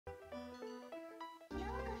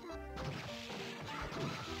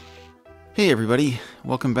Hey everybody,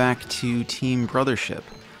 welcome back to Team Brothership.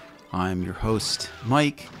 I'm your host,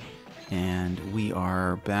 Mike, and we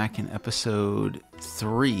are back in episode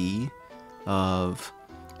 3 of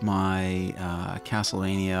my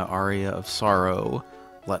Castlevania Aria of Sorrow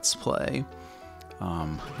Let's Play.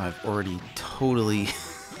 I've already totally,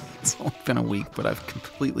 it's only been a week, but I've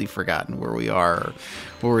completely forgotten where we are,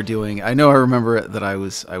 what we're doing. I know I remember that I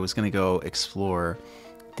was going to go explore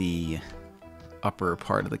the upper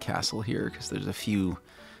part of the castle here because there's a few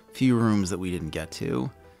rooms that we didn't get to,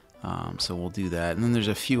 so we'll do that. And then there's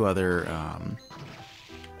a few other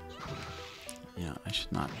I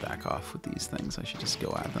should not back off with these things, I should just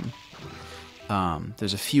go at them.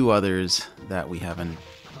 There's a few others that we haven't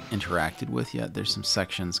interacted with yet. There's some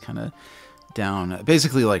sections kind of down,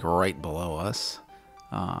 basically like right below us.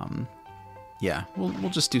 Yeah, we'll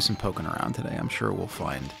just do some poking around today. I'm sure we'll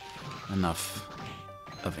find enough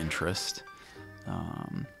of interest.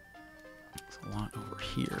 There's a lot over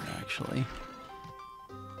here, actually.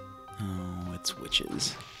 Oh, it's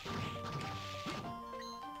witches.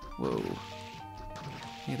 Whoa.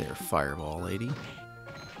 Hey there, fireball lady.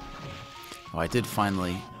 Oh, I did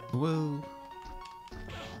finally... Whoa. I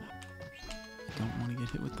don't want to get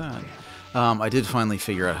hit with that. I did finally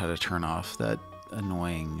figure out how to turn off that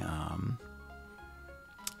annoying... you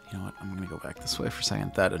know what? I'm going to go back this way for a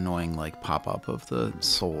second. That annoying, like, pop-up of the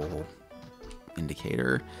soul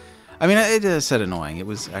indicator. I mean, it said annoying. It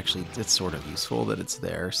was actually, it's sort of useful that it's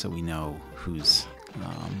there so we know who's,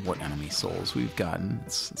 what enemy souls we've gotten.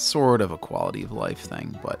 It's sort of a quality of life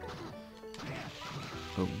thing, but,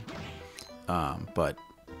 but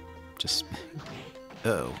just,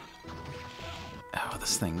 oh,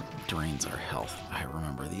 this thing drains our health. I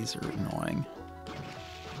remember these are annoying.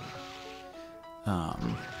 I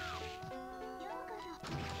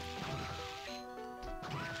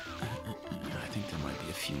think there might be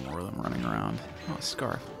a few more of them running around. Oh, a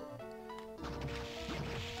scarf.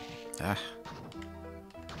 Ah.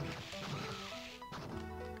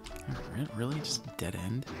 Really? Just dead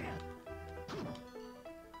end?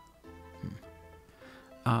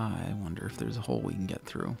 I wonder if there's a hole we can get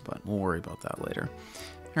through, but we'll worry about that later.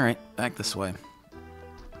 Alright, back this way.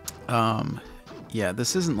 Yeah,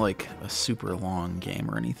 this isn't like a super long game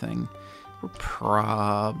or anything. We're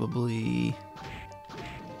probably...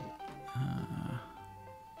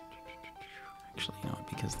 actually, you know what,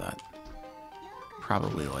 because that...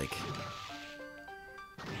 Probably like...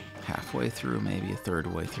 halfway through, maybe a third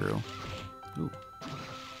way through. Ooh.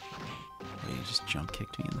 He just jump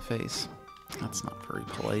kicked me in the face. That's not very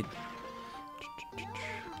polite. Yeah,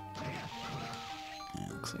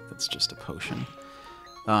 looks like that's just a potion.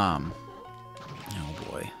 Oh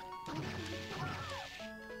boy.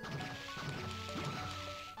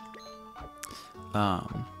 I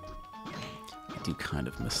do kind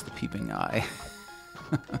of miss the peeping eye.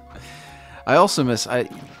 I also miss, I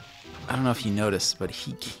don't know if you noticed, but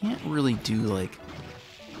he can't really do like,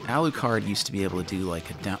 Alucard used to be able to do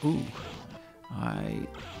like a down, ooh,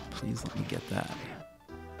 please let me get that.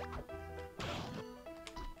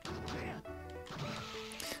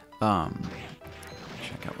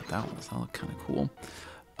 Check out what that was, that looked kind of cool.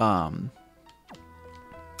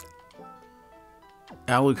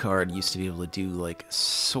 Alucard used to be able to do like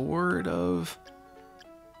sort of,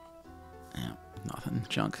 nothing,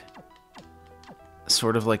 junk.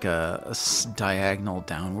 Sort of like a diagonal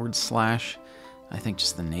downward slash. I think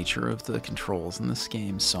just the nature of the controls in this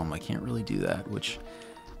game, I can't really do that, which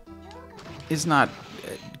is not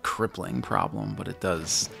a crippling problem, but it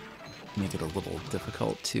does make it a little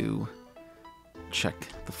difficult to check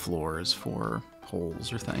the floors for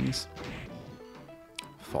holes or things.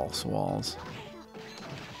 False walls.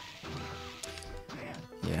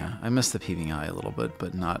 Yeah, I miss the peeping eye a little bit,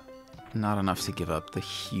 but not enough to give up the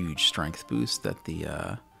huge strength boost that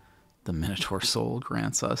the Minotaur Soul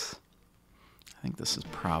grants us. I think this is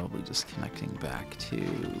probably just connecting back to...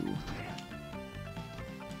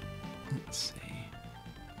 Let's see.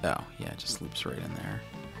 Oh, yeah, it just loops right in there.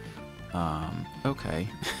 Okay.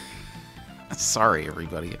 Sorry,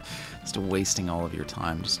 everybody. Just wasting all of your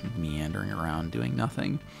time just meandering around doing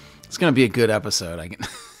nothing. It's going to be a good episode. I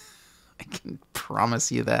can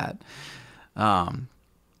promise you that. All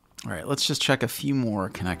right, let's just check a few more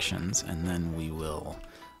connections, and then we will...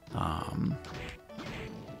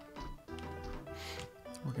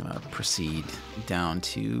 we're going to proceed down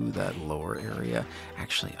to that lower area.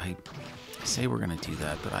 Actually, I say we're going to do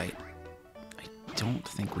that, but I don't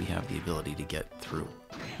think we have the ability to get through.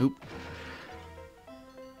 Oop.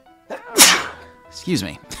 Excuse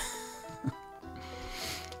me.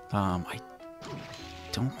 I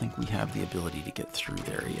don't think we have the ability to get through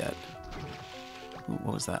there yet. Ooh,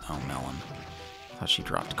 what was that? Oh, melon. I thought she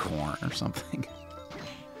dropped corn or something.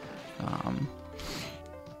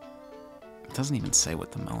 It doesn't even say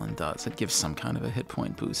what the melon does. It gives some kind of a hit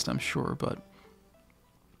point boost, I'm sure, but...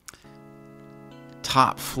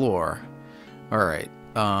 Top floor. Alright,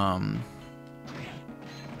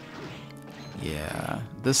 yeah,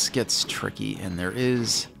 this gets tricky, and there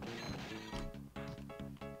is...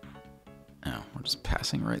 Oh, we're just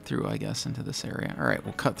passing right through, I guess, into this area. Alright,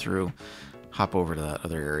 we'll cut through, hop over to that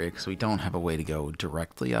other area, because we don't have a way to go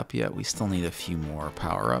directly up yet. We still need a few more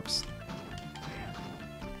power-ups.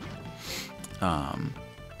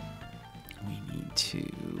 We need to...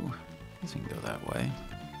 I guess we can go that way.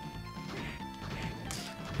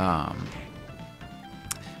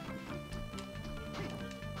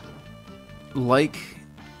 Like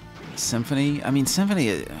Symphony, I mean,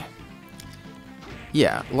 Symphony...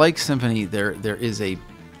 Yeah, like Symphony, there is a...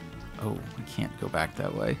 Oh, we can't go back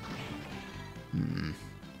that way.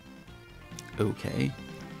 Okay.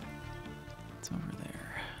 It's over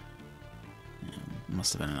there. Yeah,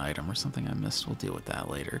 must have been an item or something I missed. We'll deal with that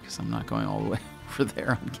later, because I'm not going all the way over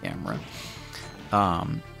there on camera.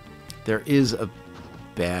 There is a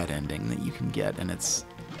bad ending that you can get, and it's...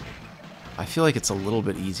 I feel like it's a little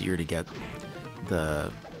bit easier to get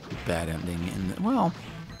the bad ending in... Well,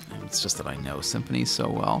 it's just that I know Symphony so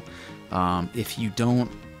well. If you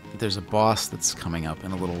don't... There's a boss that's coming up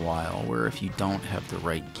in a little while where if you don't have the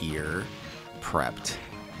right gear prepped,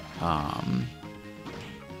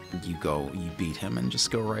 you beat him and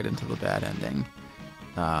just go right into the bad ending.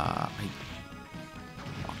 I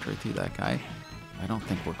walked right through that guy. I don't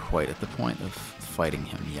think we're quite at the point of fighting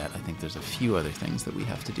him yet. I think there's a few other things that we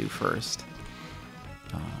have to do first.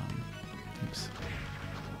 Oops.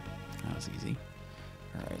 That was easy.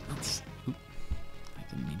 Alright, let's... Oop. I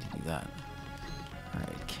didn't mean to do that.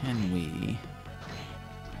 Alright, can we...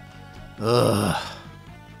 Ugh.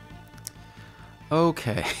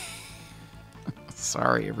 Okay.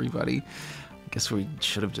 Sorry, everybody. I guess we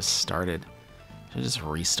should have just started. Should just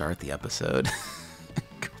restart the episode.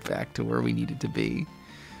 Go back to where we needed to be.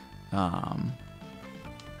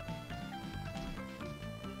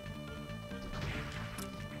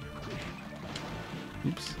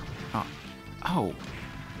 Oops. Oh.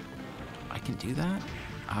 I can do that?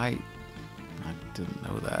 I didn't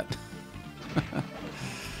know that.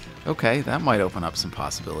 Okay, that might open up some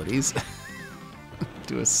possibilities.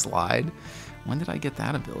 Do a slide. When did I get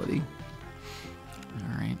that ability?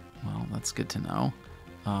 Alright, well, that's good to know.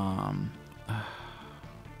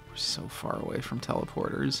 We're so far away from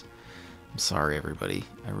teleporters. I'm sorry, everybody.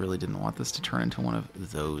 I really didn't want this to turn into one of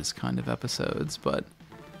those kind of episodes, but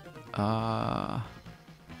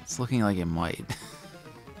it's looking like it might.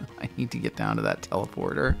 I need to get down to that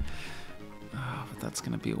teleporter. But that's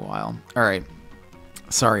going to be a while. Alright.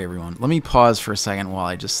 Sorry, everyone. Let me pause for a second while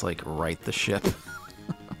I just, like, right the ship.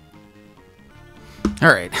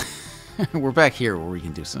 Alright. We're back here where we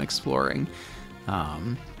can do some exploring.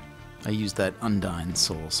 I used that Undyne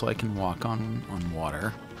Soul so I can walk on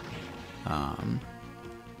water.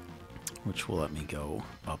 Which will let me go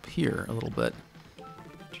up here a little bit.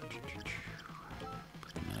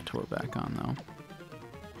 Put the Minotaur back on, though.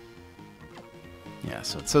 Yeah,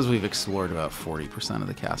 so it says we've explored about 40% of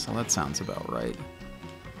the castle. That sounds about right.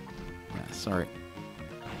 Yeah, sorry.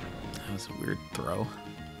 That was a weird throw.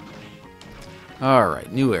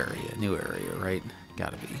 Alright, new area, right?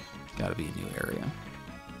 Gotta be a new area.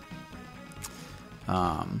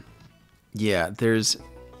 Yeah, there's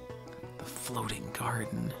the floating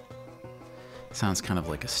garden. Sounds kind of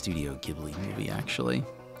like a Studio Ghibli movie, actually.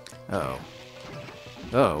 Oh.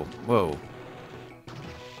 Oh, whoa.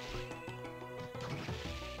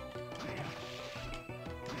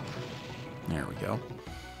 There we go.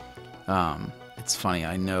 It's funny,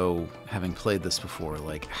 I know, having played this before,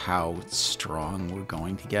 like, how strong we're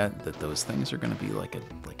going to get, that those things are going to be like a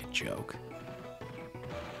joke.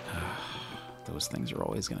 Those things are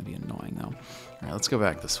always going to be annoying, though. Alright, let's go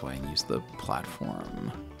back this way and use the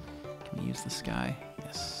platform. Can we use this guy?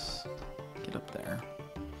 Yes. Get up there.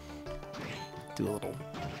 Do a little...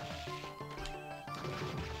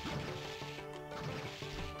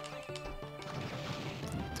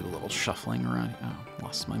 Do a little shuffling around. Oh,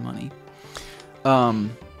 lost my money.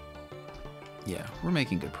 Yeah, we're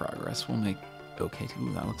making good progress. We'll make... Okay,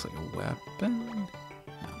 ooh, that looks like a weapon.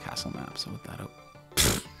 No, castle map, so with that... Oh.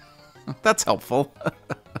 That's helpful.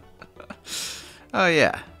 Oh,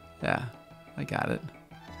 yeah. Yeah, I got it.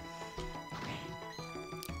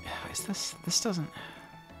 Is this doesn't...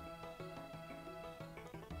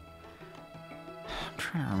 I'm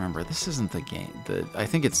trying to remember. This isn't the game. I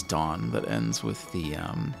think it's Dawn that ends with the...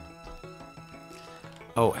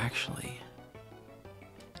 Oh, actually...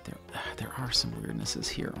 there are some weirdnesses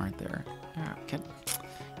here, aren't there? Yeah, get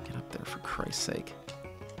up there for Christ's sake.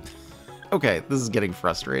 Okay, this is getting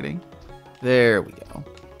frustrating. There we go.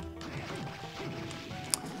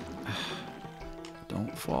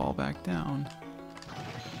 Don't fall back down.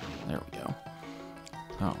 There we go.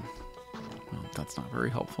 Oh, well, that's not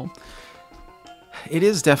very helpful. It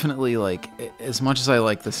is definitely, like, as much as I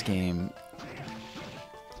like this game...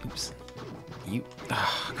 Oops. You...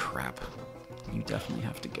 Ah, crap. You definitely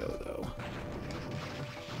have to go, though.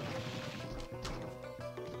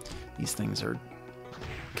 These things are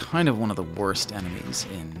kind of one of the worst enemies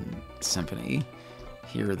in Symphony.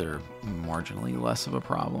 Here, they're marginally less of a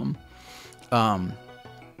problem.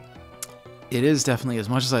 It is definitely, as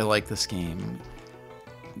much as I like this game,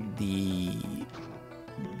 the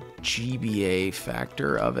GBA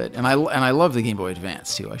factor of it, and I love the Game Boy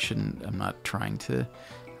Advance too. I'm not trying to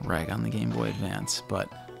rag on the Game Boy Advance, but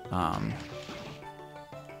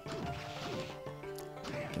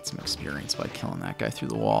get some experience by killing that guy through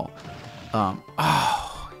the wall.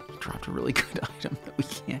 Oh, he dropped a really good item that we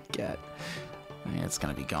can't get. I mean, it's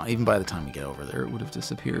gonna be gone. Even by the time we get over there, it would have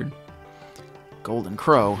disappeared. Golden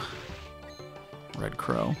Crow. Red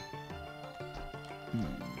Crow.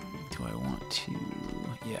 Do I want to...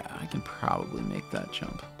 Yeah, I can probably make that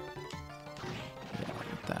jump. Yeah,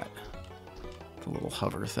 like that. The little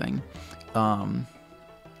hover thing. We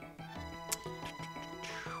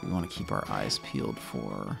want to keep our eyes peeled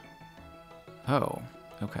for... Oh,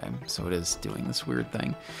 okay. So it is doing this weird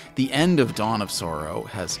thing. The end of Dawn of Sorrow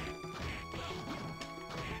has...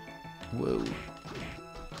 Whoa.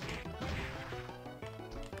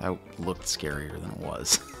 That looked scarier than it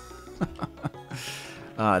was.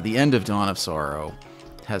 The end of Dawn of Sorrow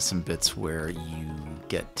has some bits where you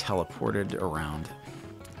get teleported around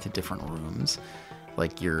to different rooms.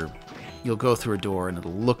 Like you'll go through a door and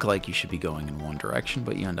it'll look like you should be going in one direction,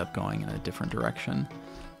 but you end up going in a different direction.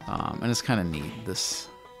 And it's kind of neat. This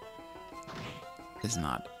is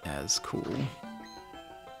not as cool.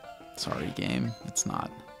 Sorry, game. It's not.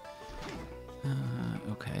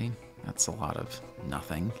 Okay. That's a lot of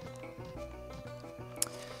nothing.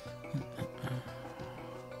 I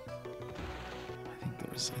think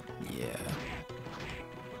there's... Yeah.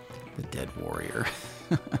 The Dead Warrior.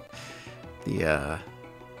 They're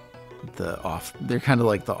kind of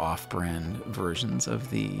like the off-brand versions of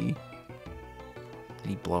the... Did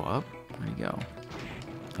he blow up? Where'd he go?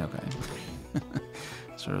 Okay.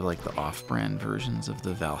 Sort of like the off-brand versions of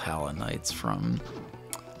the Valhalla Knights from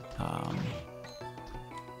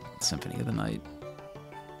Symphony of the Night.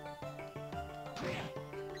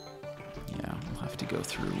 Yeah, we'll have to go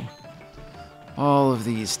through all of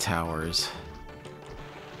these towers.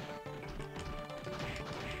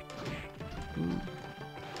 Ooh.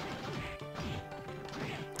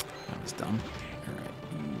 That was dumb. Alright.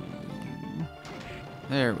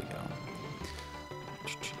 There we go.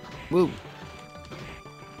 Woo!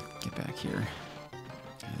 Get back here.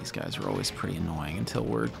 Yeah, these guys are always pretty annoying until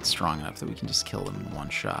we're strong enough that we can just kill them in one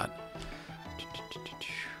shot.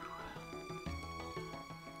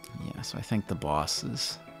 Yeah, so I think the boss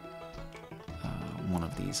is one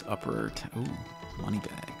of these upper... Ooh, money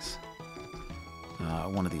bags.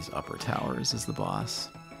 One of these upper towers is the boss.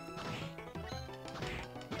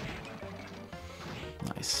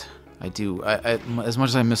 Nice. I do... as much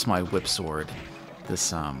as I miss my whip sword,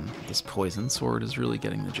 this poison sword is really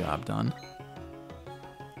getting the job done.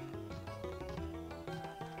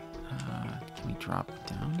 Can we drop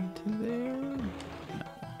down into there? No.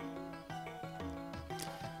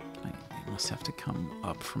 I must have to come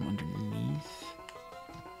up from underneath.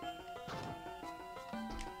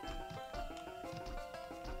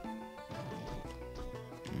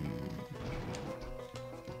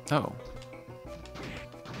 Oh.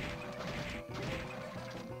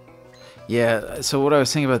 Yeah, so what I was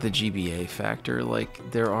saying about the GBA factor,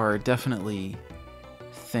 like, there are definitely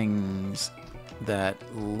things that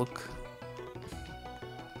look...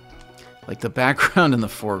 Like, the background and the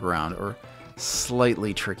foreground are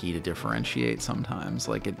slightly tricky to differentiate sometimes.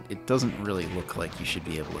 Like, it doesn't really look like you should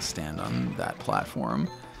be able to stand on that platform,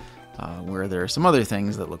 where there are some other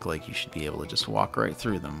things that look like you should be able to just walk right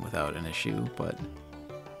through them without an issue, but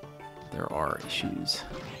there are issues.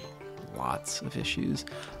 Lots of issues.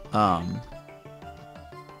 That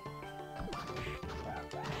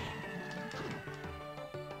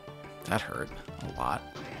hurt a lot.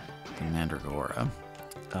 The Mandragora.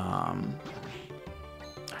 I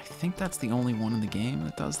think that's the only one in the game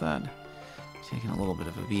that does that. Taking a little bit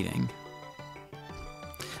of a beating.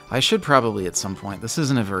 I should probably at some point... This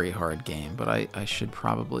isn't a very hard game, but I should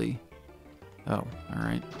probably... Oh,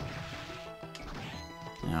 alright.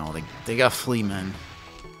 No, they got flea men.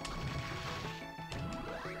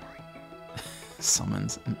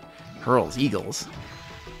 Summons and hurls eagles.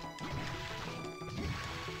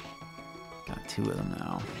 Got 2 of them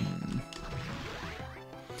now.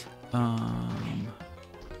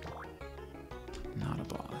 Not a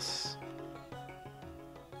boss.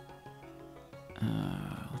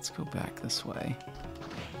 Let's go back this way.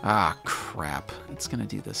 Ah, crap. It's gonna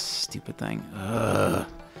do this stupid thing. Ugh.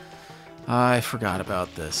 I forgot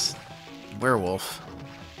about this. Werewolf.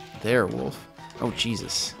 There, wolf. Oh,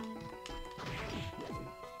 Jesus.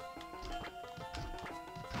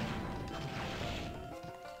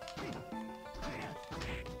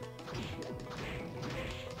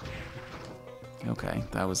 Okay,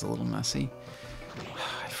 that was a little messy.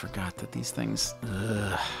 I forgot that these things...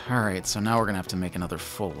 Ugh. Alright, so now we're gonna have to make another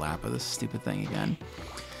full lap of this stupid thing again.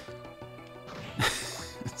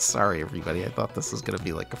 Sorry, everybody. I thought this was gonna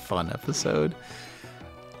be like a fun episode.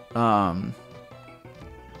 How many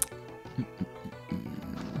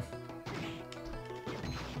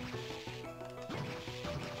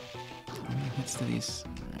hits do these...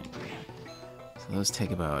 Right. So those take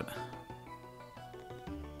about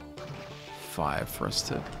 5 for us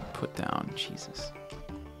to put down. Jesus.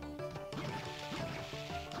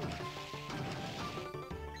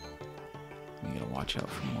 We gotta watch out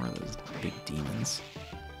for more of those big demons.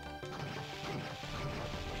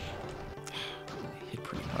 They hit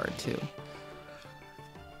pretty hard too.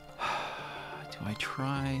 Do I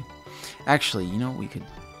try? Actually, you know what we could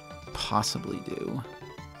possibly do?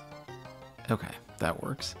 Okay, that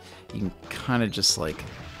works. You can kind of just like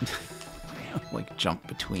like jump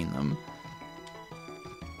between them.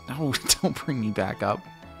 No, don't bring me back up.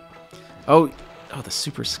 Oh, the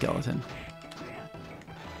super skeleton.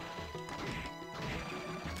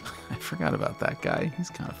 I forgot about that guy. He's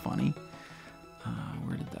kind of funny.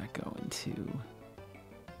 Where did that go into?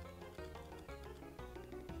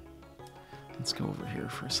 Let's go over here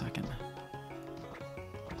for a second.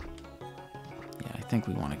 Yeah, I think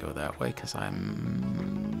we want to go that way because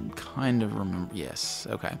I'm kind of remember. Yes,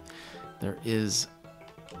 okay. There is...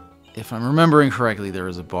 If I'm remembering correctly, there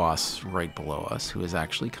is a boss right below us who is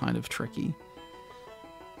actually kind of tricky.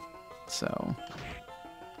 So...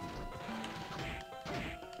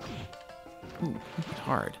 Ooh, hit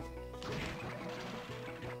hard.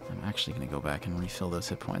 I'm actually going to go back and refill those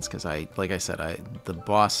hit points because like I said, the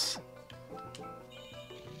boss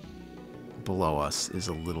below us is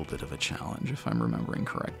a little bit of a challenge if I'm remembering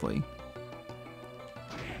correctly.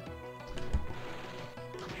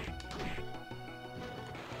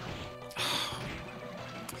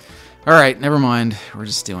 Alright, never mind. We're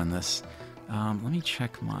just doing this. Let me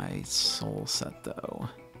check my soul set, though.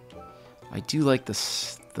 I do like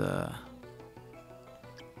this, what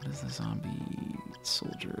is the zombie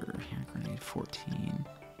soldier? Hand grenade 14.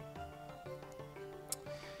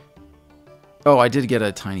 Oh, I did get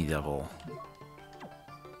a tiny devil.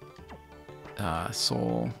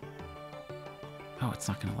 Soul. Oh, it's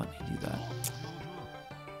not going to let me do that.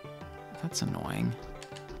 That's annoying.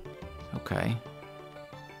 Okay.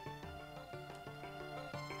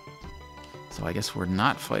 So I guess we're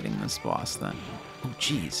not fighting this boss then. Oh,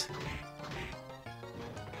 jeez.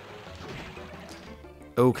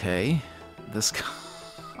 Okay. This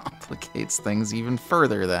complicates things even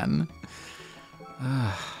further then.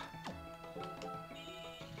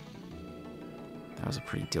 That was a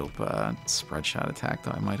pretty dope spread shot attack,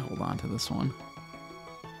 though. I might hold on to this one.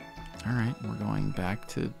 Alright, we're going back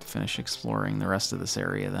to finish exploring the rest of this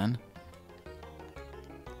area then.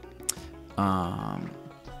 Oh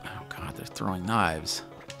god, they're throwing knives.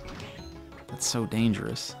 That's so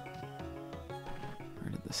dangerous. Where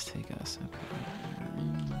did this take us? Okay.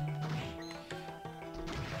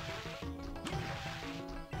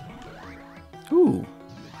 Ooh.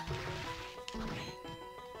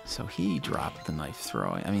 So he dropped the knife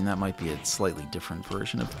throwing. I mean, that might be a slightly different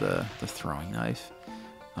version of the throwing knife.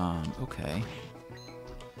 Okay.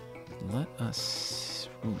 Let us...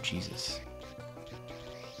 Ooh, Jesus.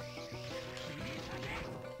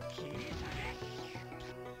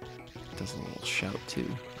 Does a little shout, too.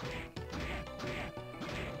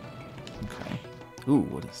 Okay. Ooh,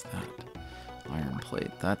 what is that? Iron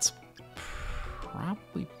plate. That's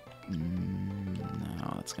probably...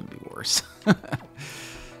 no, that's going to be worse.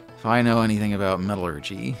 If I know anything about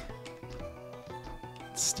metallurgy,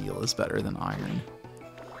 steel is better than iron.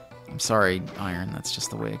 I'm sorry, iron, that's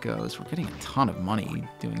just the way it goes. We're getting a ton of money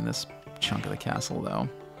doing this chunk of the castle, though.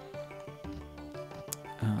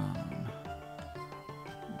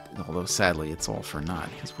 Although, sadly, it's all for naught,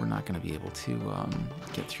 because we're not going to be able to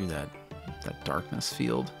get through that darkness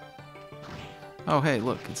field. Oh, hey,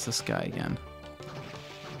 look, it's this guy again.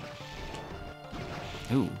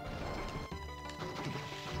 Ooh.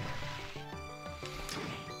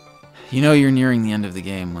 You know you're nearing the end of the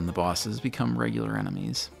game when the bosses become regular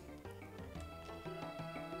enemies.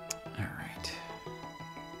 Alright.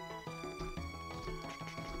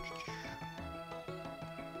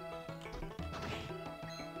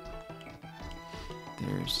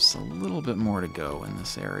 There's just a little bit more to go in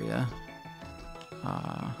this area.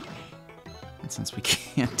 And since we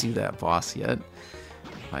can't do that boss yet,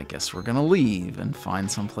 I guess we're gonna leave and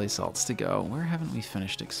find someplace else to go. Where haven't we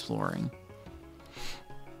finished exploring?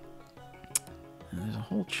 And there's a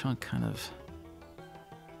whole chunk kind of...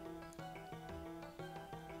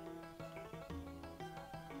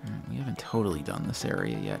 We haven't totally done this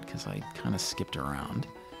area yet because I kind of skipped around.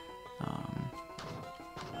 No,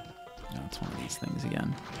 it's one of these things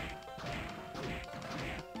again.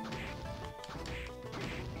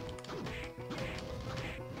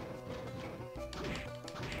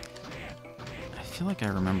 I feel like I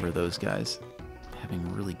remember those guys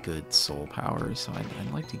having really good soul powers, so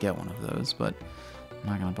I'd like to get one of those, but I'm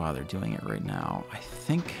not going to bother doing it right now. I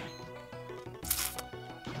think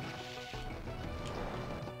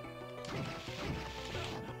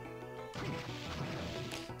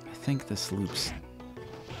this loops...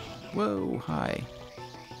 Whoa, hi.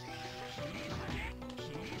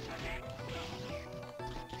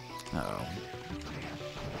 Uh-oh.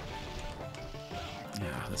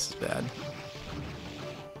 Yeah, this is bad.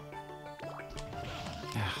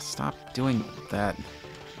 Yeah, stop doing that.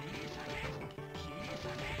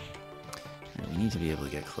 We need to be able to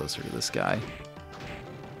get closer to this guy.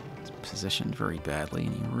 He's positioned very badly,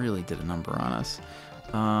 and he really did a number on us.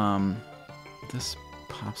 This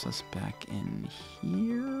pops us back in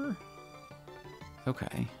here.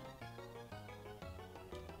 Okay.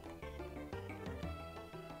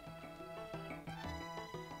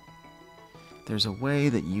 There's a way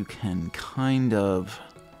that you can kind of...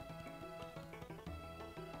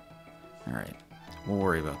 Alright, we'll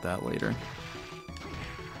worry about that later.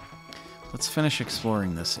 Let's finish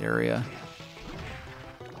exploring this area.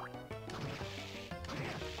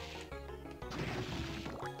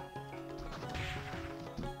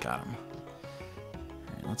 Got him.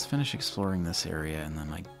 Alright, let's finish exploring this area, and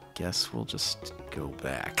then I guess we'll just go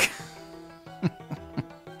back.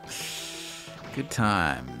 Good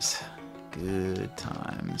times. Good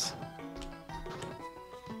times.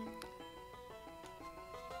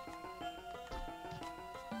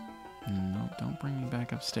 No, don't bring me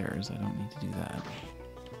back upstairs. I don't need to do that.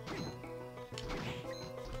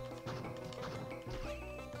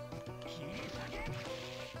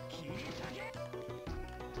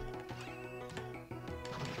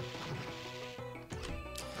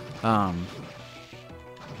 Yeah,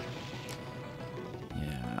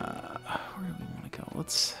 where do we want to go?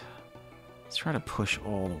 Let's try to push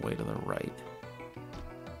all the way to the right.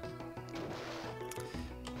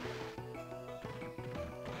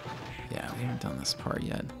 Yeah, we haven't done this part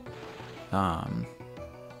yet. Where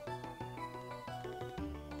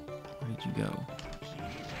did you go?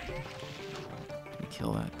 Did we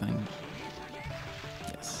kill that thing?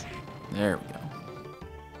 Yes. There we go.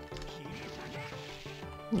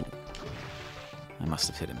 Ooh. I must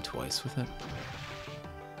have hit him twice with it.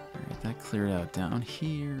 Alright, that cleared out down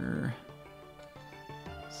here.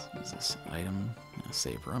 Is this item? Yeah,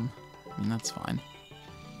 save room. I mean, that's fine.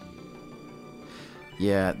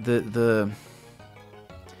 Yeah,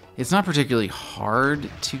 it's not particularly hard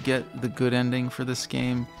to get the good ending for this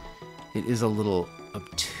game. It is a little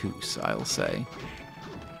obtuse, I'll say.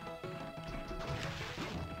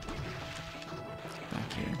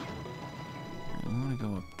 Back here. Right, we want to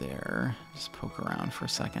go up there. Just poke around for a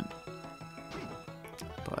second.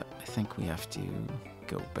 But I think we have to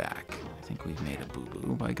go back. I think we've made a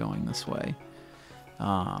boo-boo by going this way.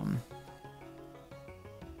 Alright,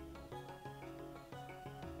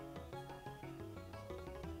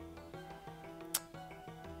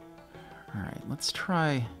 let's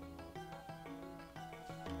try...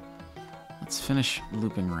 Let's finish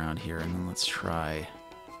looping around here, and then let's try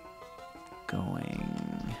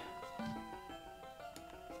going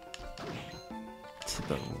to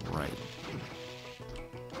the right.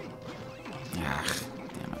 Ah,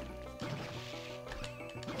 damn it.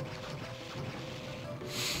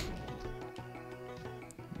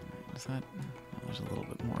 Is that... Oh, there's a little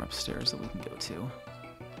bit more upstairs that we can go to.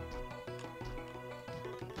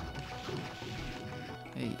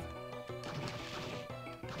 Hey.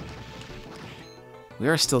 We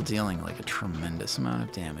are still dealing like a tremendous amount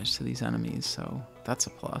of damage to these enemies, so that's a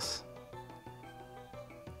plus.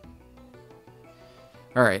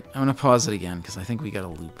 Alright, I'm going to pause it again because I think we got to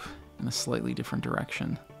loop in a slightly different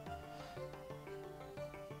direction.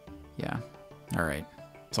 Yeah. Alright.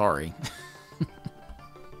 Sorry.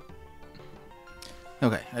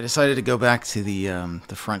 Okay, I decided to go back to the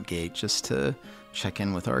front gate just to check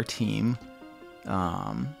in with our team.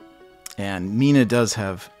 And Mina does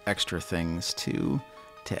have extra things to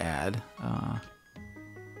add.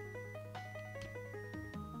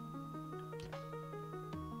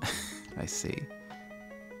 I see.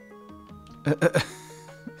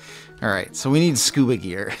 Alright, so we need scuba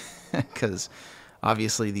gear, because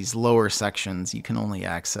obviously these lower sections you can only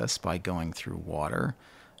access by going through water.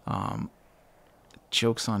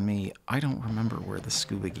 Joke's on me, I don't remember where the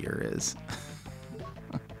scuba gear is.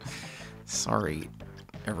 Sorry,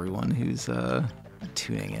 everyone who's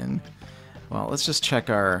tuning in. Well, let's just check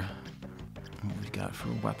what we've got for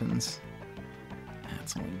weapons.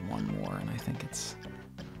 That's only one more, and I think it's...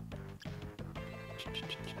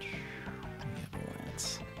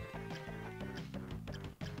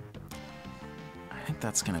 I think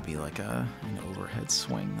that's going to be like an overhead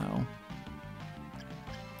swing, though.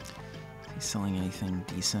 Is he selling anything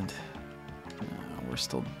decent? No, we're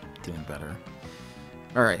still doing better.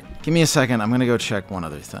 Alright, give me a second. I'm going to go check one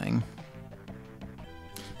other thing.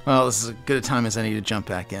 Well, this is as good a time as any to jump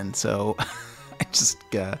back in, so I just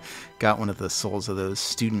got one of the souls of those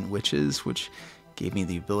student witches, which gave me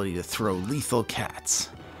the ability to throw lethal cats.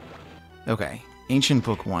 Okay, Ancient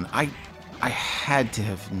Book 1. I had to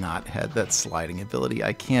have not had that sliding ability.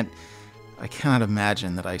 I cannot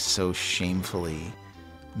imagine that I so shamefully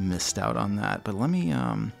missed out on that. But let me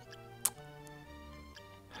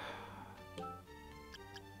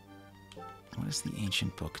what does the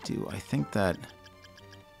Ancient Book do? I think that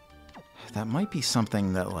might be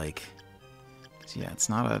something that, like, yeah, it's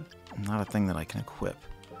not a thing that I can equip.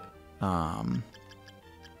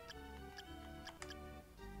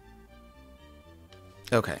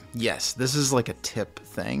 Okay, yes, this is like a tip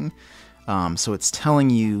thing. So it's telling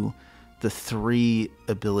you the 3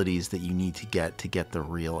 abilities that you need to get the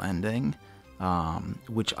real ending,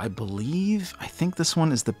 which I think this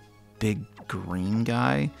one is the big green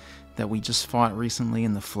guy that we just fought recently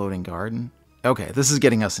in the floating garden. Okay, this is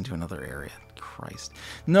getting us into another area. Christ.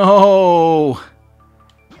 No!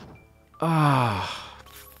 Ah.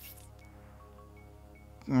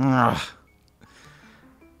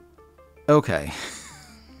 Okay.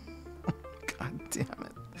 God damn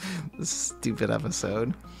it. This stupid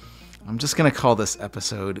episode. I'm just gonna call this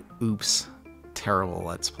episode Oops, Terrible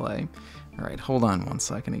Let's Play. Alright, hold on one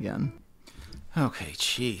second again. Okay,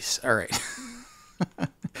 jeez. Alright.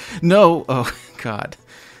 No! Oh, God.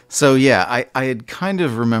 So yeah, I had kind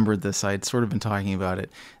of remembered this. I had sort of been talking about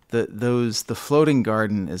it. The floating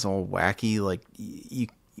garden is all wacky. Like,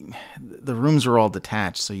 the rooms are all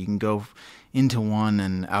detached, so you can go into one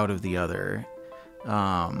and out of the other.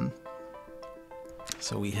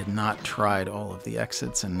 So we had not tried all of the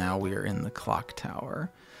exits, and now we are in the clock tower.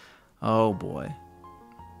 Oh boy.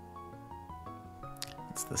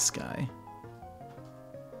 It's this guy.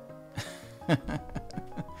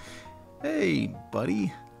 Hey,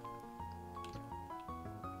 buddy.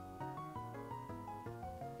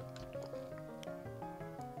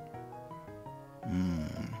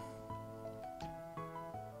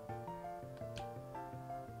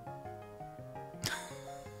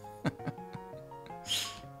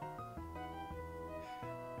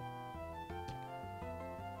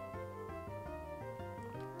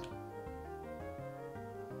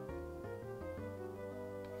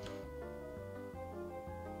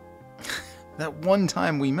 That one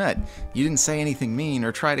time we met, you didn't say anything mean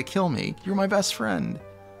or try to kill me. You're my best friend.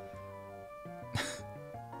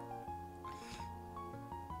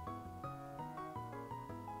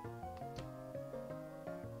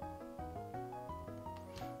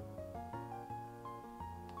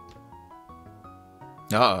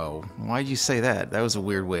 Uh-oh. Why'd you say that? That was a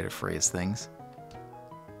weird way to phrase things.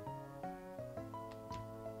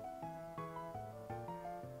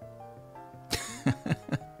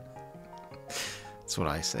 That's what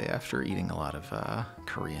I say after eating a lot of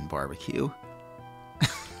Korean barbecue.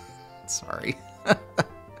 Sorry.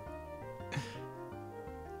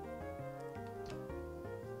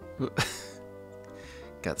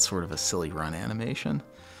 Got sort of a silly run animation.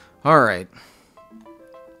 Alright.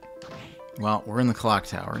 Well, we're in the clock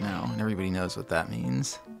tower now, and everybody knows what that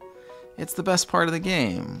means. It's the best part of the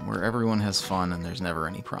game, where everyone has fun and there's never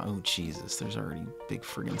any problem. Oh, Jesus, there's already big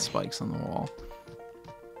friggin' spikes on the wall.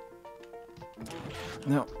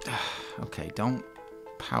 No. Okay, don't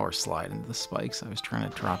power slide into the spikes. I was trying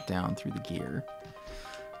to drop down through the gear.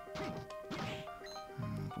 Oh,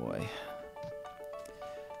 boy.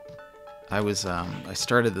 I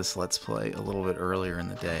started this Let's Play a little bit earlier in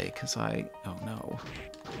the day, because oh no.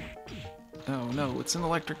 Oh no, it's an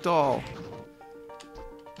electric doll.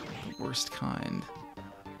 The worst kind.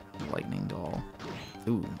 Lightning doll.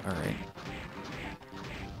 Ooh, alright.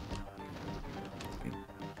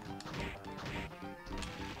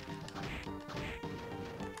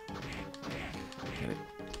 Get it.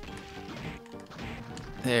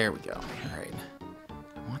 There we go. Alright.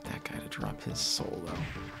 I want that guy to drop his soul,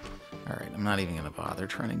 though. Alright, I'm not even going to bother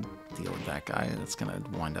trying to deal with that guy. That's going to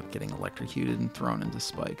wind up getting electrocuted and thrown into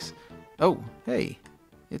spikes. Oh, hey.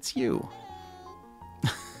 It's you.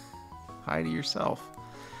 Hi to yourself.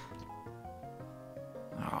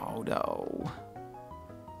 Oh, no.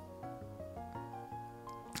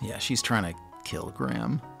 Yeah, she's trying to kill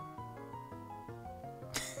Graham.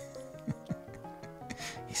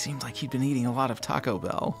 He seemed like he'd been eating a lot of Taco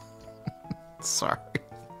Bell. Sorry.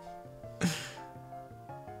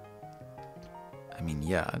 I mean,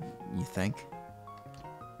 yeah, you think?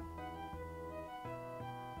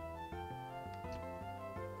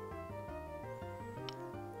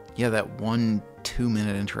 Yeah, that 1-2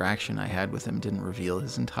 minute interaction I had with him didn't reveal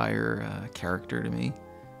his entire character to me.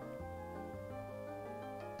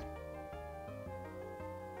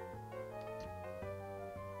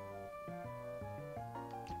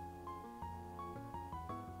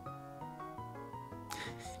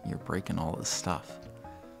 You're breaking all his stuff.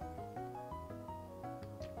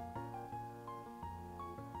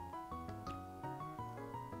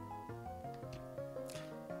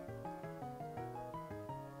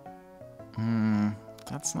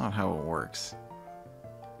 That's not how it works.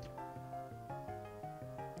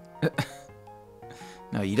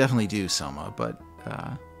 No, you definitely do, Soma, but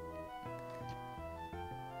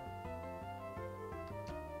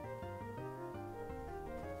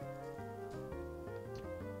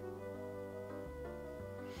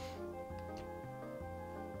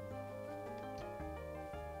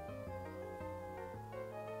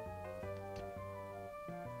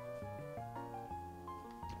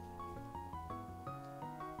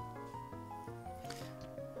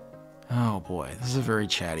oh boy, this is a very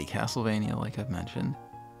chatty Castlevania, like I've mentioned.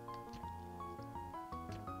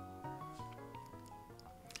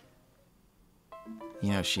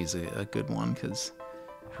 You know, she's a good one, because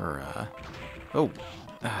her,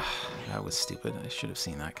 that was stupid. I should have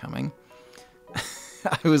seen that coming.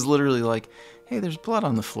 I was literally like, hey, there's blood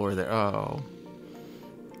on the floor there. Oh,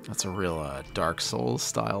 that's a real Dark Souls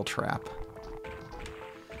style trap.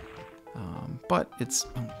 But it's,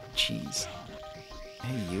 oh, jeez.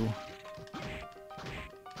 Hey, you.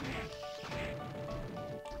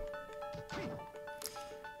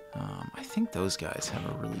 I think those guys have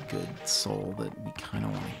a really good soul that we kind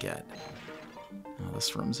of want to get. Oh,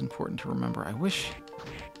 this room's important to remember. I wish...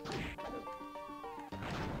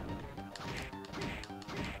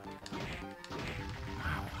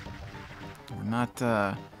 Wow. We're not,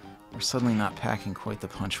 we're suddenly not packing quite the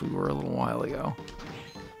punch we were a little while ago.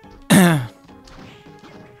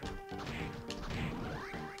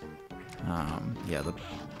 Yeah,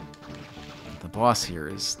 the boss here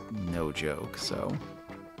is no joke, so...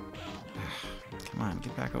 Come on,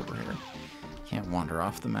 get back over here. Can't wander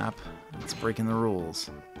off the map. It's breaking the rules.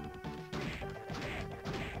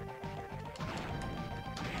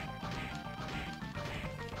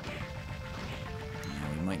 Yeah,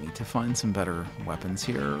 we might need to find some better weapons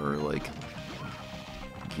here, or, like,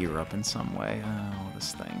 gear up in some way. Oh,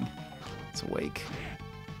 this thing. It's awake.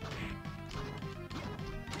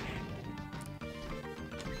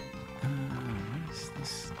 What is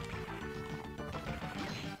this?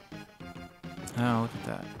 Oh, look at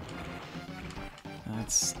that.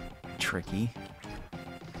 That's tricky.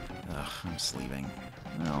 Ugh, I'm sleeping.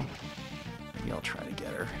 Well, maybe I'll try to get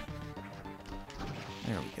her.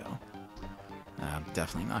 There we go. I'm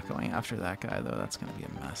definitely not going after that guy, though. That's going to be a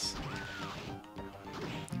mess.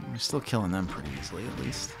 We're still killing them pretty easily, at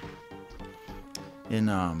least. In,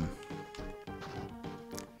 the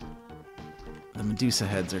Medusa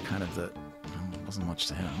heads are kind of the... wasn't much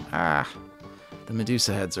to him. Ah! The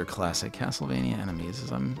Medusa heads are classic Castlevania enemies,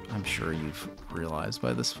 as I'm sure you've realized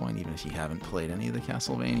by this point, even if you haven't played any of the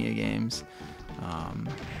Castlevania games. I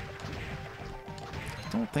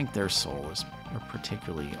don't think their soul is a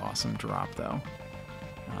particularly awesome drop, though.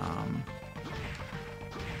 I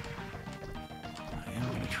am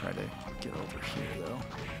going to try to get over here, though.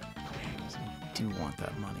 Because I do want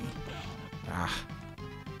that money. Ah.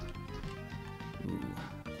 Ooh.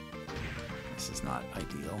 This is not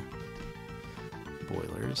ideal.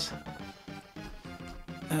 Boilers.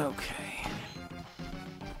 Okay.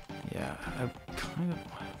 Yeah, I kind of...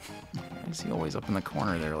 Why is he always up in the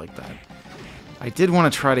corner there like that? I did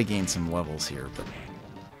want to try to gain some levels here, but...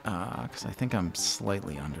 because I think I'm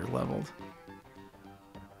slightly under-leveled.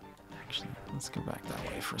 Actually, let's go back that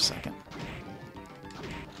way for a second.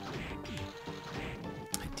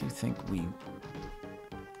 I do think we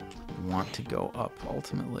want to go up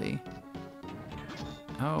ultimately.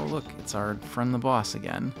 Oh, look, it's our friend the boss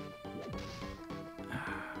again.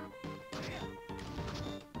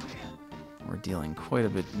 We're dealing quite a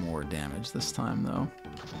bit more damage this time, though.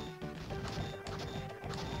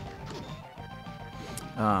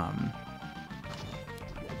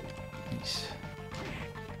 Nice.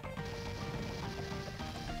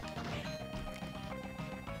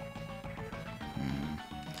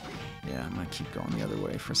 Yeah, I'm gonna keep going the other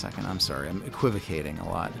way for a second. I'm sorry, I'm equivocating a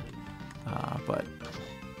lot, but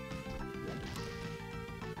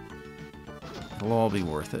it'll all be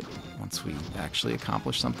worth it once we actually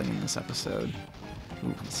accomplish something in this episode.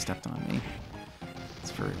 Ooh, he stepped on me.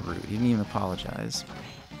 It's very rude. He didn't even apologize.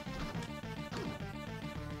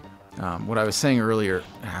 What I was saying earlier,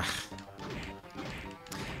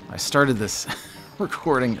 I started this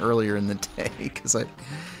recording earlier in the day because I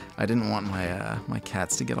didn't want my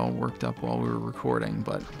cats to get all worked up while we were recording,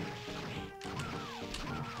 but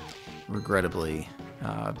regrettably,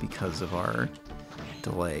 because of our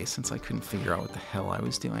delay, since I couldn't figure out what the hell I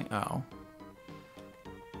was doing. Oh.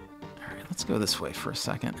 Alright, let's go this way for a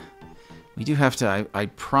second. We do have to, I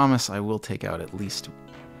promise I will take out at least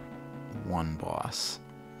one boss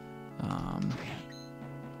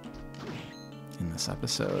in this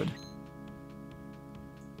episode.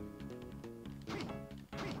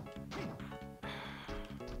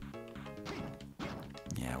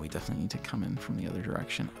 Yeah, we definitely need to come in from the other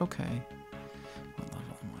direction. Okay. What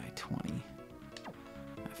level am I? 20.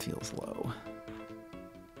 That feels low.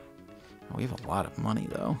 Oh, we have a lot of money,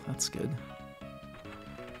 though. That's good.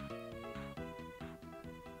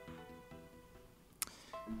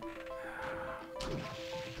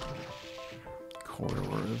 Corridor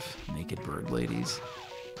of naked bird ladies.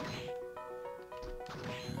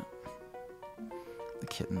 Yeah. The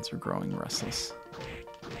kittens are growing restless.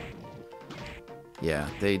 Yeah,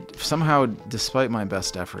 they somehow, despite my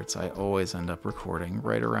best efforts, I always end up recording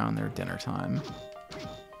right around their dinner time.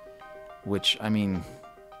 Which, I mean,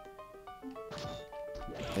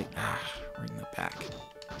 they, right in the back.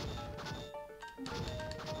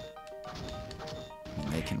 I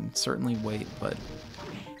mean, they can certainly wait, but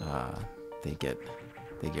they get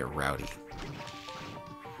rowdy.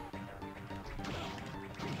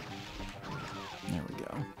 There we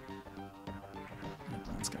go.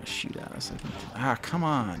 Everyone's gonna shoot at us. Come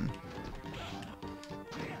on.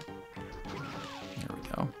 There we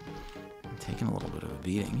go. I'm taking a little bit of a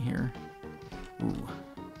beating here. Ooh,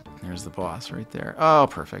 there's the boss right there. Oh,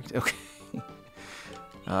 perfect. Okay.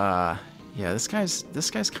 Yeah, this guy's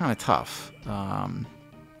kind of tough. I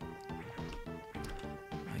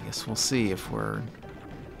guess we'll see if we're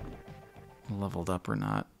leveled up or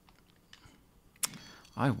not.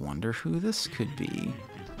 I wonder who this could be.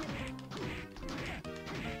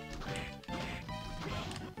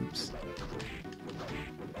 Oops.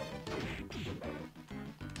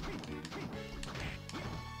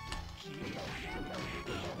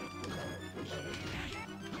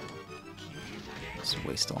 Just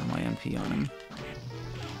waste all my MP on him.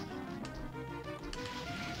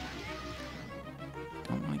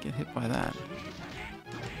 Don't want to get hit by that.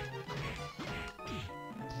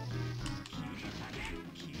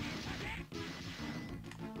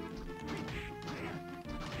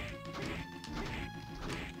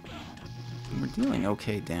 We're dealing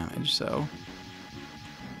okay damage, so...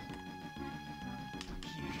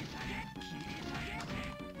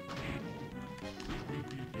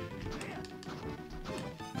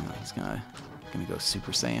 Oh, he's gonna go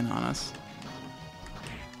Super Saiyan on us.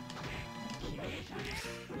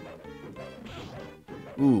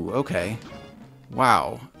 Ooh, okay.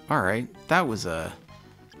 Wow. All right. That was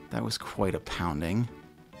quite a pounding.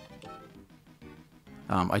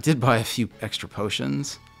 I did buy a few extra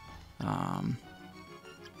potions.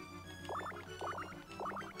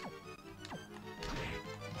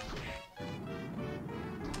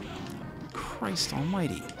 Christ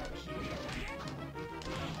almighty.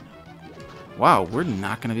 Wow, we're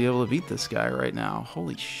not going to be able to beat this guy right now.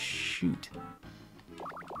 Holy shoot.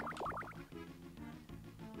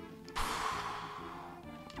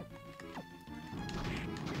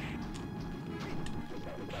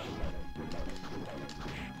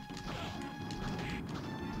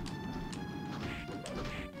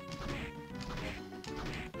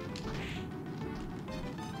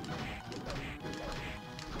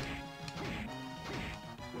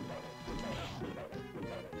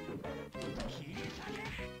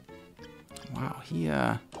 Wow,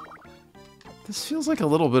 this feels like a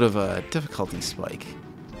little bit of a difficulty spike.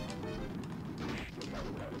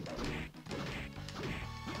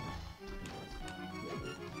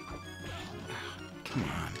 Come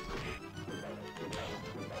on.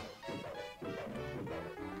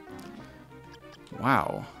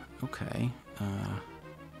 Wow. Okay.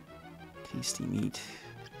 Tasty meat.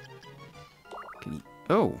 Can you...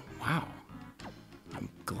 Oh, wow. I'm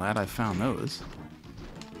glad I found those.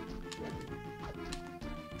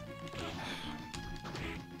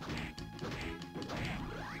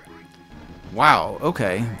 Wow,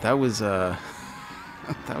 okay. That was that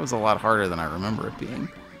was a lot harder than I remember it being.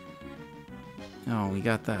 Oh, we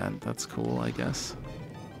got that. That's cool, I guess.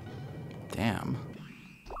 Damn.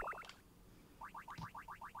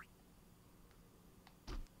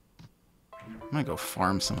 I'm gonna go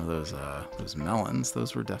farm some of those melons.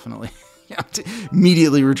 Those were definitely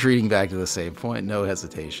immediately retreating back to the save point, no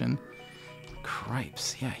hesitation.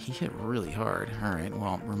 Cripes, yeah, he hit really hard. All right,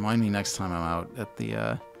 well, remind me next time I'm out at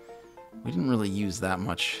the. We didn't really use that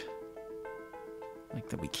much, like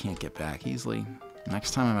that we can't get back easily.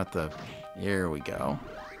 Next time I'm at the. Here we go.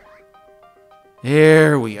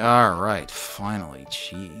 Here we are. Right, finally.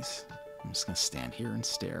 Jeez, I'm just gonna stand here and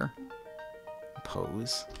stare.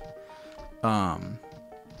 Pose.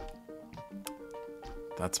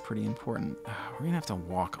 That's pretty important. We're gonna have to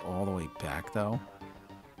walk all the way back, though.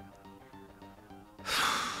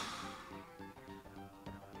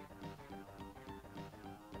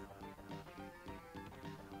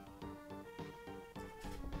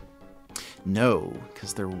 No,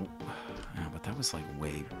 because they're... Yeah, but that was like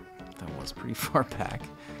way... That was pretty far back.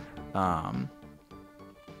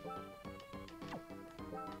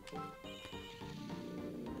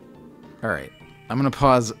 Alright, I'm going to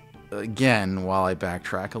pause again while I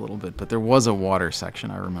backtrack a little bit, but there was a water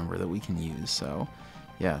section I remember that we can use, so...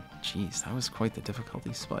 Yeah, geez, that was quite the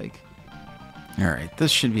difficulty spike. Alright,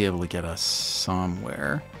 this should be able to get us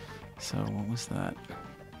somewhere. So, what was that?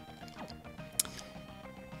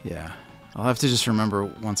 Yeah, I'll have to just remember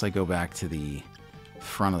once I go back to the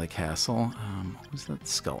front of the castle. What was that?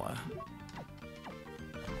 Scylla.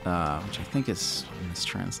 Which I think is a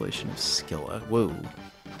mistranslation of Skilla. Whoa. Glad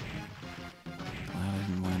I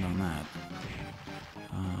didn't land on that.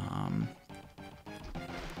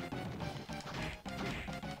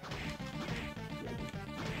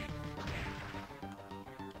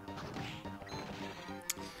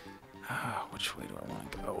 Which way do I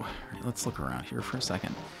want to go? All right, let's look around here for a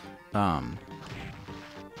second.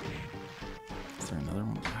 Is there another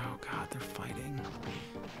one? Oh god, they're fighting.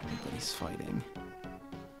 Everybody's fighting.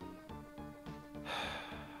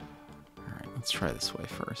 Alright, let's try this way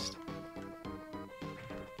first.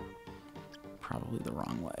 Probably the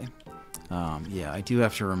wrong way. Yeah, I do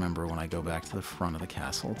have to remember when I go back to the front of the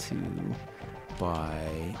castle to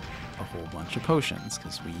buy a whole bunch of potions,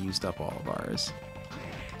 because we used up all of ours.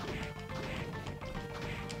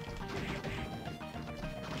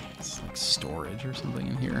 Storage or something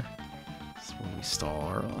in here. This is where we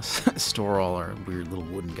store all our weird little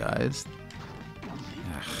wooden guys.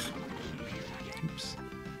 Ugh. Oops.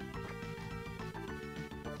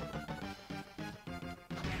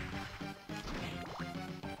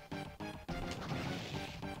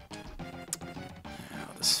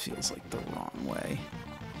 Oh, this feels like the wrong way.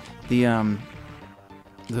 The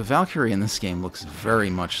Valkyrie in this game looks very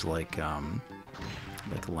much like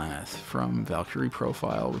Lenneth from Valkyrie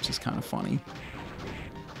Profile, which is kind of funny.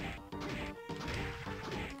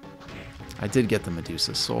 I did get the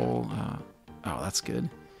Medusa Soul. Oh, that's good.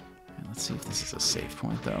 Right, let's see if this is a save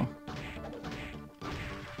point, though.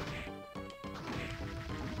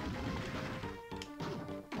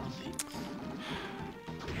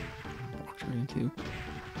 Walked right into.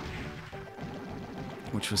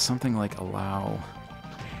 Which was something like allow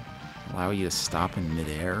you to stop in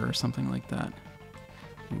midair or something like that.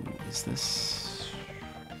 Ooh, is this...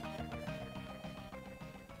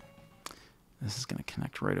 This is going to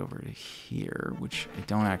connect right over to here, which I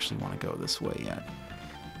don't actually want to go this way yet.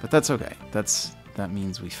 But that's okay. That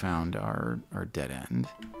means we found our dead end.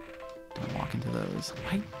 Don't walk into those.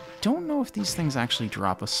 I don't know if these things actually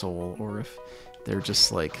drop a soul, or if they're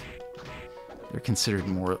just like... They're considered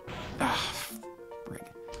more... Ah, frig.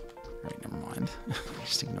 Alright, never mind.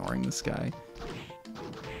 Just ignoring this guy.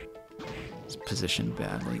 Positioned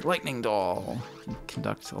badly. Lightning Doll can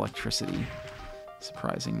conduct electricity,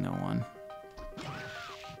 surprising no one.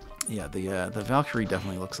 Yeah, the Valkyrie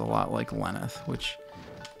definitely looks a lot like Lenneth, which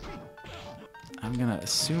I'm gonna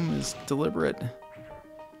assume is deliberate. I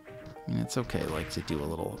mean, it's okay, like, to do a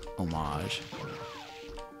little homage.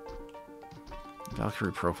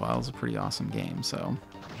 Valkyrie Profile is a pretty awesome game, so...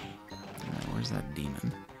 where's that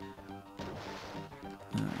demon?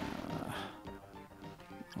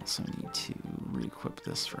 Also need to re-equip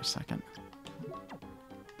this for a second.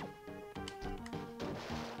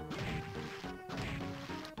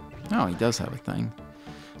 Oh, he does have a thing.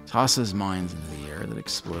 Tosses mines into the air. there that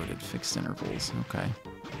exploded. Fixed intervals. Okay.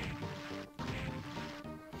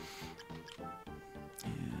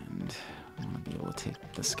 And I want to be able to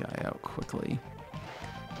take this guy out quickly.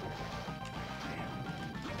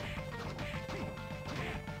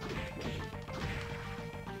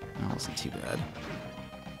 That wasn't too bad.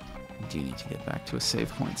 I do need to get back to a save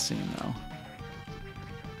point soon, though.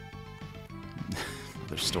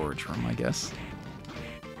 Another storage room, I guess.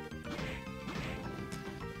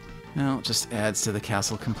 Well, it just adds to the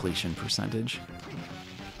castle completion percentage.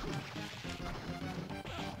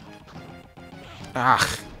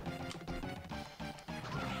 Ah!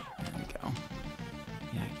 There we go.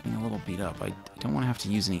 Yeah, getting a little beat up. I don't want to have to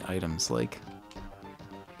use any items like...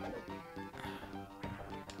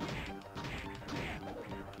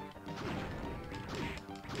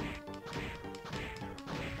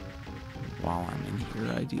 while I'm in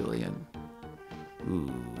here, ideally.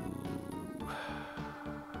 Ooh.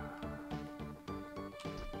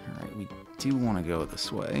 Alright, we do want to go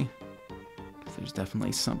this way. Because there's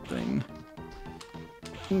definitely something...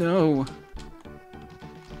 No!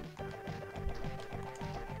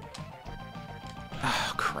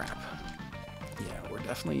 Oh, crap. Yeah, we're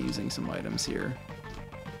definitely using some items here.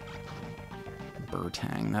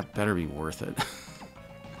 Burtang, that better be worth it.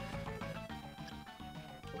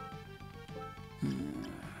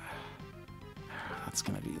 That's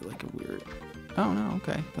gonna be like a weird... Oh, no,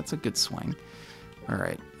 okay. That's a good swing.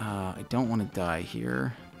 Alright, I don't want to die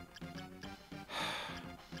here.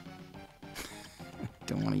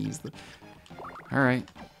 Don't want to use the... Alright,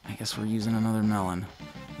 I guess we're using another melon.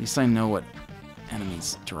 At least I know what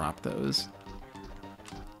enemies drop those.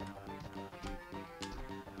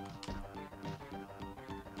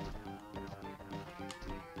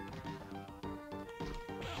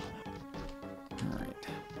 Alright.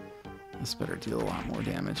 This better deal a lot more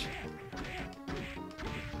damage.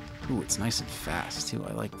 Ooh, it's nice and fast, too.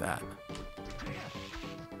 I like that.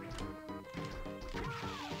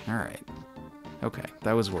 Alright. Okay,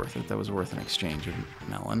 that was worth it. That was worth an exchange of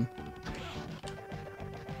melon.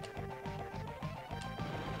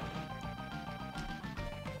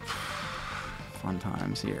 Fun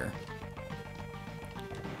times here.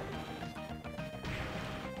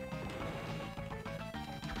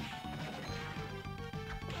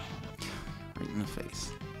 Right in the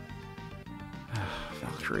face.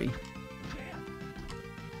 Valkyrie.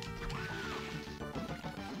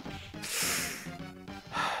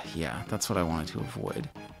 Yeah, that's what I wanted to avoid.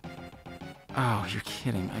 Oh, you're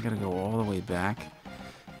kidding. I gotta go all the way back.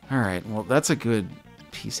 Alright, well, that's a good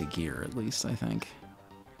piece of gear, at least, I think.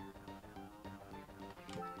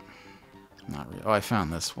 Not really. Oh, I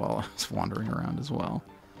found this while I was wandering around as well.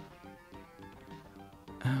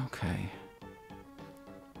 Okay.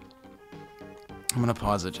 I'm gonna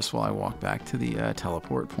pause it just while I walk back to the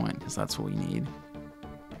teleport point, because that's what we need.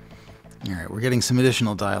 Alright, we're getting some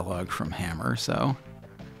additional dialogue from Hammer, so...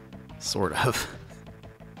 Sort of.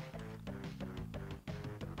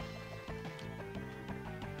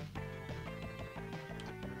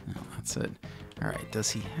 No, that's it. Alright, does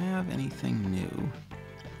he have anything new?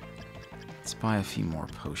 Let's buy a few more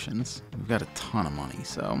potions. We've got a ton of money,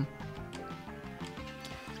 so...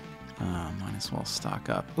 might as well stock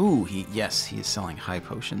up. Ooh, yes, he is selling high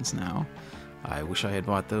potions now. I wish I had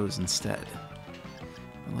bought those instead.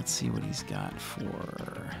 But let's see what he's got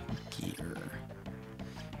for gear.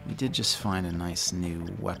 We did just find a nice new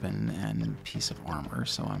weapon and piece of armor,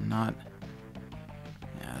 so I'm not...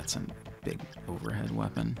 Yeah, that's a big overhead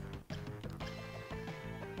weapon.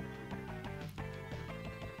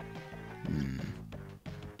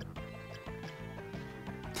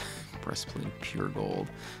 Breastplate of pure gold.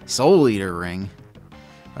 Soul Eater ring.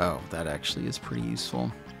 Oh, that actually is pretty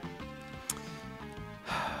useful.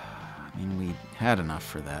 I mean, we had enough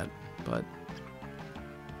for that, but...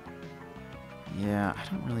 Yeah, I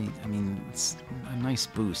don't really... I mean, it's a nice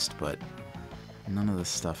boost, but none of this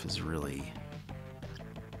stuff is really...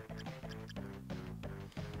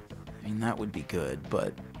 I mean, that would be good,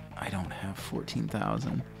 but I don't have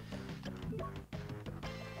 14,000.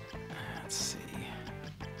 Let's see.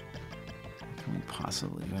 What can we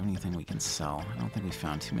possibly... Do we have anything we can sell? I don't think we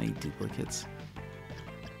found too many duplicates.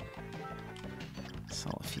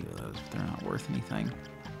 Sell a few of those, but they're not worth anything.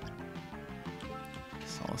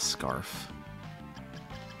 Sell a scarf.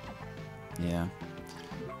 Yeah.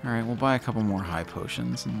 Alright, we'll buy a couple more high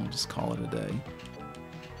potions and we'll just call it a day.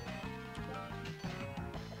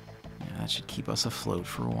 Yeah, that should keep us afloat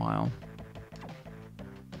for a while.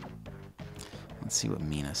 Let's see what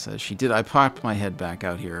Mina says. She did... I popped my head back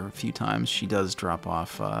out here a few times. She does drop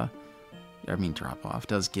off... drop off.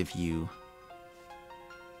 Does give you...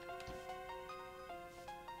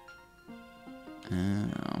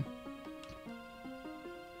 Oh.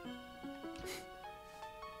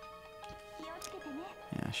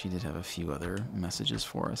 Yeah, she did have a few other messages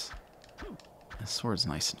for us. The sword's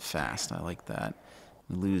nice and fast. I like that.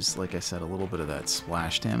 We lose, like I said, a little bit of that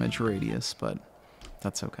splash damage radius, but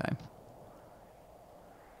that's okay.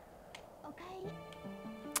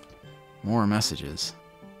 More messages.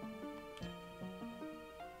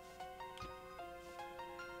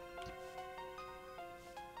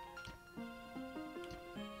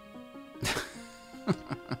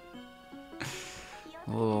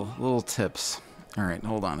 little tips. All right,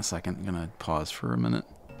 hold on a second. I'm gonna pause for a minute.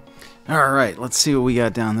 All right, let's see what we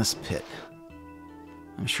got down this pit.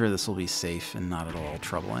 I'm sure this will be safe and not at all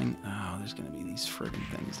troubling. Oh, there's gonna be these friggin'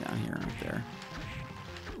 things down here, aren't there?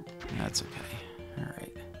 That's okay. All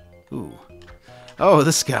right. Ooh. Oh,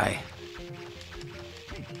 this guy.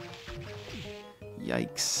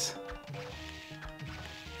 Yikes.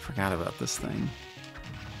 Forgot about this thing.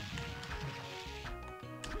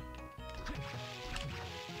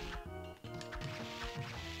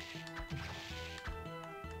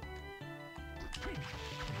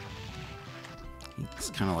 It's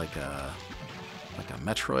kind of like a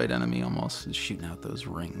Metroid enemy almost. He's shooting out those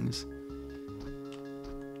rings.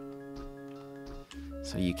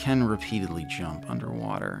 So you can repeatedly jump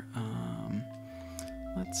underwater.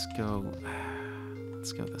 Let's go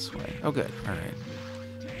this way. Oh, good. All right.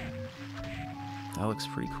 That looks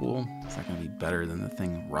pretty cool. Is that going to be better than the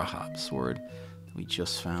thing Rahab sword that we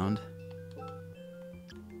just found?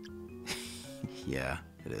 Yeah,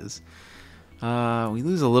 it is. We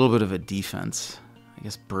lose a little bit of a defense. I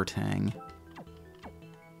guess Bertang.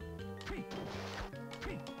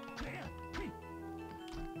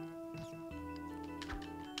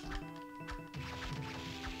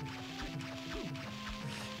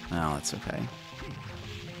 No, that's okay.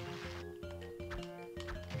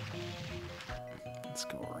 Let's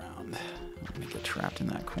go around. I'm gonna get trapped in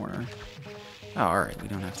that corner. Oh, alright, we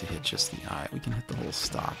don't have to hit just the eye. We can hit the whole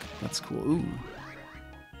stock. That's cool. Ooh.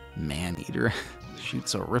 Man-eater.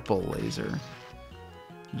 Shoots a ripple laser.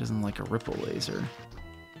 Who doesn't like a ripple laser?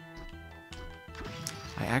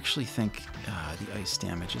 I actually think the ice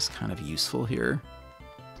damage is kind of useful here.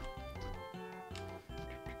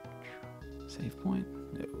 Save point?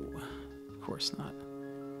 No, of course not.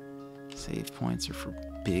 Save points are for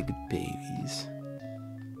big babies.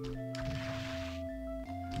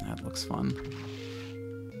 That looks fun.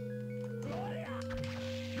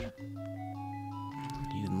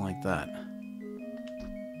 You didn't like that.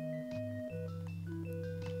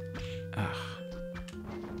 Ugh.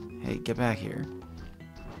 Hey, get back here.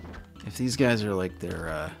 If these guys are like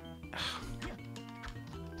they're,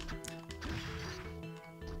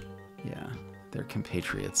 yeah, they're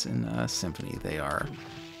compatriots in Symphony, they are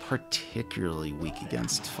particularly weak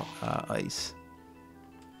against ice.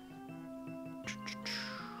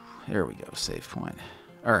 There we go, save point.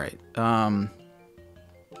 Alright,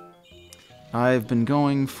 I've been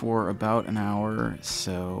going for about an hour,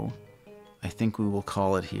 so I think we will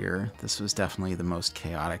call it here. This was definitely the most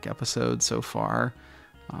chaotic episode so far,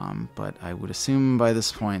 but I would assume by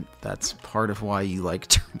this point that's part of why you like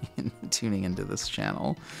tuning into this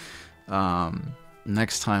channel.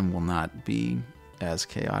 Next time will not be as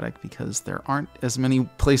chaotic because there aren't as many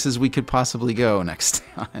places we could possibly go next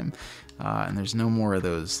time. And there's no more of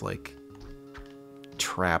those, like,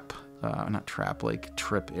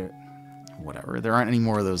 whatever. There aren't any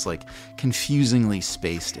more of those, like, confusingly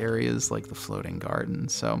spaced areas like the floating garden.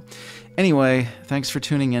 So, anyway, thanks for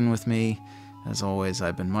tuning in with me. As always,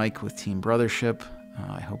 I've been Mike with Team Brothership.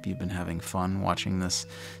 I hope you've been having fun watching this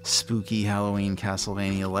spooky Halloween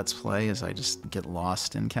Castlevania Let's Play as I just get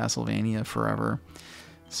lost in Castlevania forever.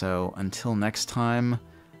 So, until next time,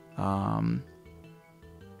 I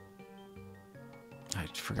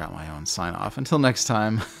forgot my own sign-off. Until next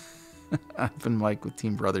time, I've been Mike with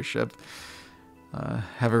Team Brothership.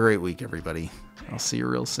 Have a great week, everybody. I'll see you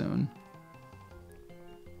real soon.